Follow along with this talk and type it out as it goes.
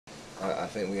I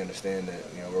think we understand that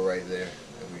we're right there.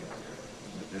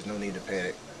 There's no need to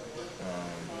panic,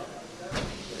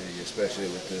 especially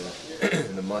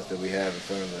with the month that we have in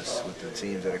front of us, with the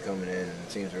teams that are coming in and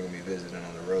the teams that are going to be visiting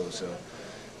on the road. So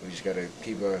we just got to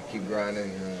keep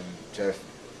grinding, try to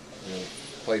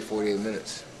play 48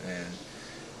 minutes. And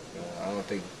I don't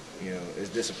think it's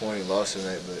disappointing loss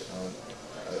tonight, but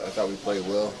I thought we played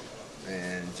well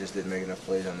and just didn't make enough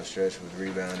plays on the stretch with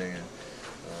rebounding and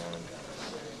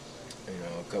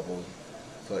a couple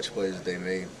clutch plays that they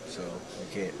made. So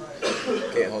you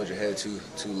can't hold your head too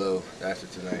low after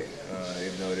tonight,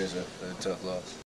 even though it is a tough loss.